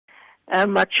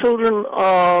My children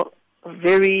are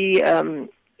very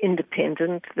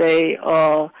independent. They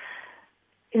are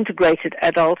integrated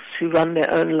adults who run their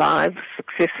own lives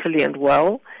successfully and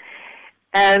well.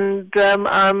 And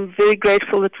I'm very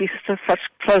grateful that we're such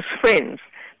close friends.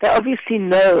 They obviously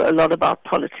know a lot about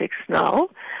politics now.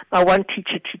 My one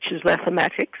teacher teaches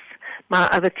mathematics. My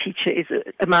other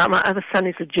my other son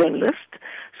is a journalist.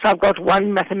 So I've got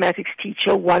one mathematics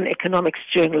teacher, one economics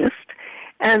journalist,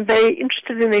 and they're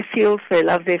interested in their fields, they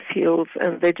love their fields,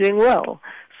 and they're doing well.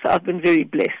 So I've been very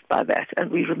blessed by that,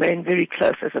 and we remain very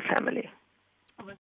close as a family.